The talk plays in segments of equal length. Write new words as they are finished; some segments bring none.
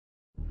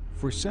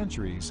For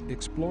centuries,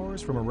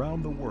 explorers from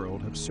around the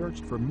world have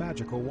searched for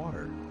magical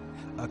water,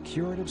 a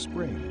curative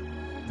spring,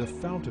 the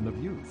fountain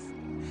of youth,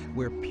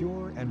 where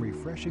pure and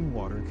refreshing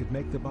water could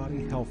make the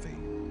body healthy,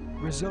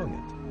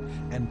 resilient,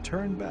 and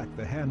turn back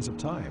the hands of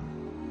time.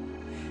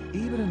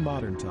 Even in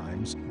modern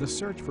times, the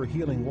search for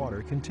healing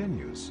water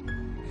continues.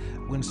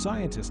 When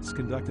scientists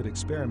conducted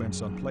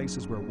experiments on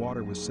places where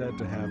water was said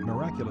to have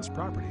miraculous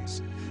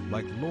properties,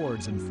 like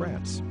Lourdes in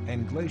France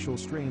and glacial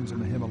streams in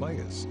the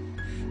Himalayas,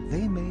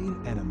 they made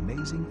an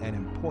amazing and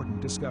important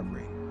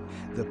discovery.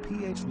 The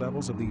pH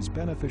levels of these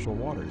beneficial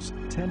waters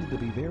tended to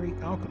be very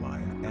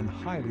alkaline and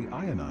highly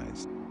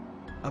ionized.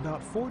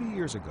 About 40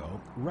 years ago,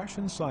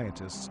 Russian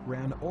scientists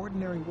ran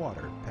ordinary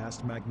water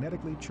past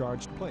magnetically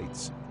charged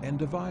plates and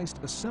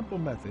devised a simple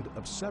method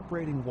of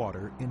separating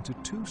water into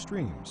two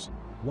streams,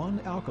 one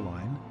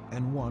alkaline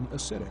and one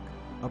acidic,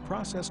 a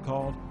process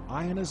called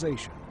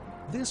ionization.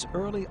 This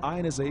early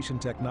ionization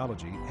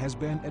technology has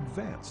been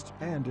advanced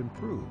and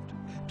improved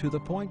to the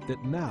point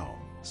that now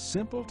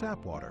simple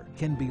tap water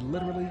can be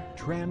literally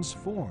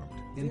transformed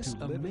into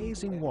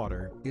amazing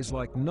water is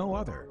like no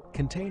other,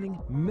 containing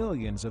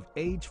millions of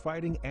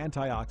age-fighting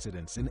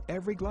antioxidants in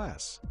every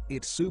glass.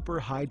 It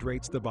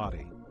superhydrates the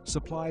body,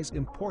 supplies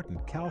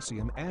important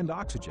calcium and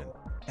oxygen,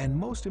 and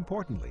most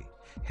importantly,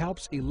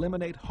 helps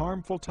eliminate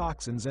harmful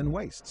toxins and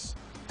wastes.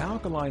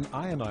 Alkaline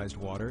ionized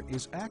water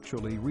is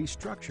actually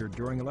restructured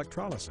during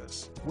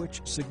electrolysis,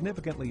 which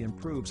significantly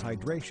improves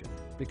hydration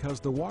because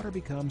the water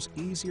becomes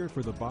easier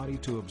for the body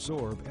to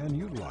absorb and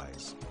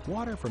utilize.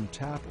 Water from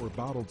tap or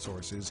bottled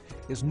sources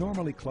is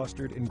normally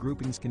clustered in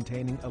groupings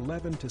containing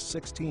 11 to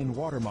 16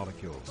 water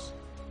molecules.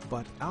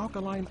 But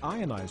alkaline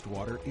ionized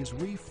water is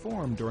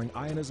reformed during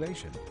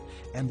ionization,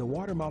 and the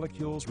water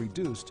molecules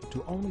reduced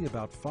to only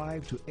about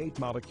 5 to 8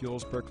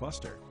 molecules per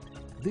cluster.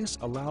 This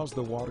allows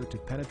the water to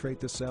penetrate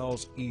the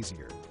cells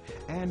easier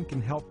and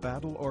can help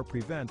battle or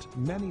prevent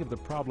many of the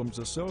problems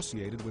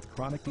associated with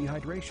chronic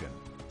dehydration,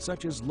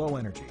 such as low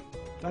energy,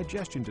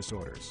 digestion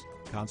disorders,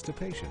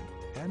 constipation,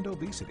 and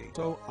obesity.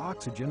 So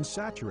oxygen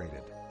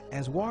saturated.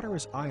 As water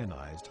is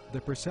ionized,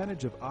 the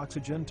percentage of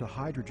oxygen to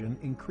hydrogen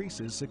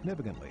increases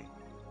significantly,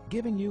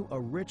 giving you a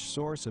rich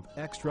source of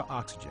extra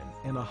oxygen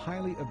in a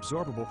highly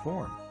absorbable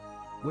form,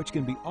 which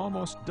can be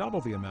almost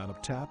double the amount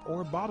of tap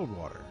or bottled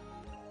water.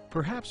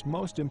 Perhaps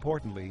most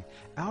importantly,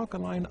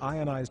 alkaline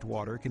ionized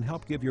water can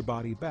help give your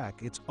body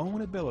back its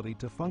own ability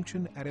to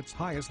function at its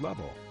highest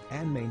level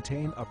and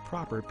maintain a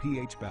proper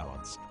pH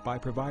balance by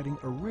providing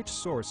a rich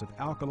source of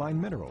alkaline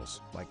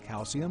minerals like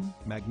calcium,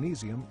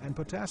 magnesium, and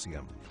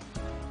potassium.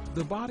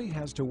 The body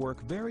has to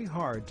work very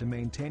hard to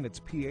maintain its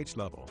pH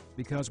level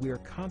because we are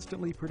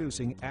constantly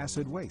producing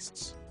acid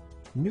wastes.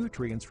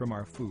 Nutrients from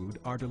our food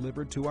are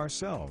delivered to our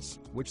cells,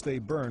 which they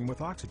burn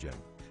with oxygen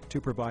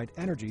to provide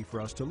energy for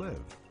us to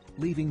live,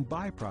 leaving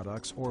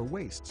byproducts or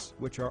wastes,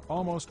 which are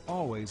almost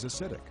always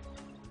acidic.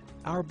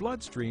 Our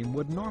bloodstream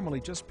would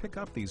normally just pick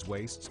up these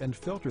wastes and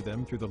filter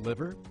them through the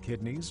liver,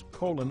 kidneys,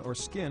 colon, or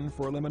skin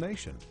for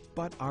elimination.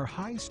 But our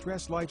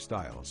high-stress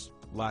lifestyles,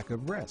 lack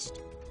of rest,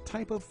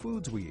 type of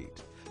foods we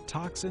eat,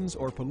 toxins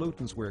or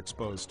pollutants we're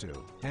exposed to,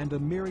 and a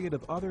myriad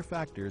of other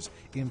factors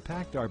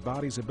impact our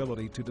body's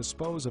ability to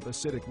dispose of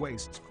acidic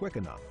wastes quick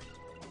enough.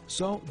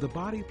 So the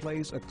body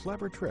plays a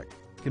clever trick,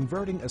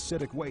 converting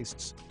acidic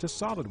wastes to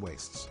solid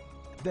wastes,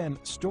 then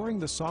storing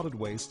the solid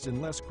wastes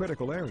in less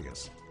critical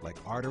areas, like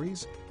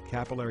arteries,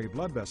 capillary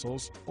blood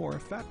vessels, or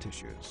fat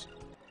tissues.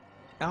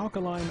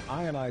 Alkaline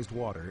ionized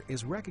water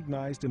is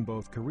recognized in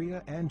both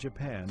Korea and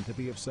Japan to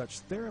be of such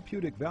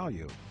therapeutic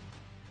value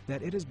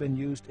that it has been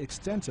used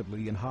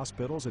extensively in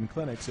hospitals and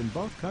clinics in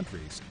both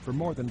countries for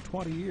more than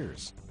 20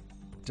 years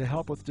to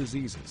help with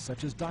diseases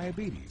such as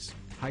diabetes,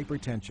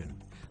 hypertension,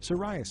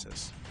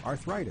 psoriasis,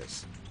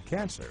 arthritis,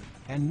 cancer,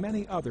 and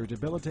many other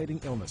debilitating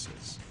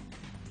illnesses.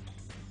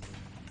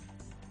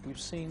 We've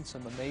seen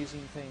some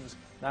amazing things,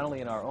 not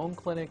only in our own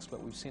clinics,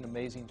 but we've seen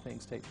amazing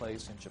things take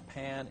place in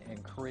Japan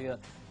and Korea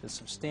that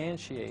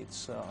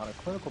substantiates on a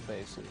clinical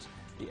basis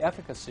the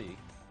efficacy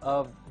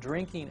of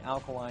drinking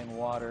alkaline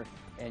water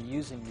and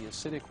using the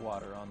acidic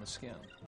water on the skin.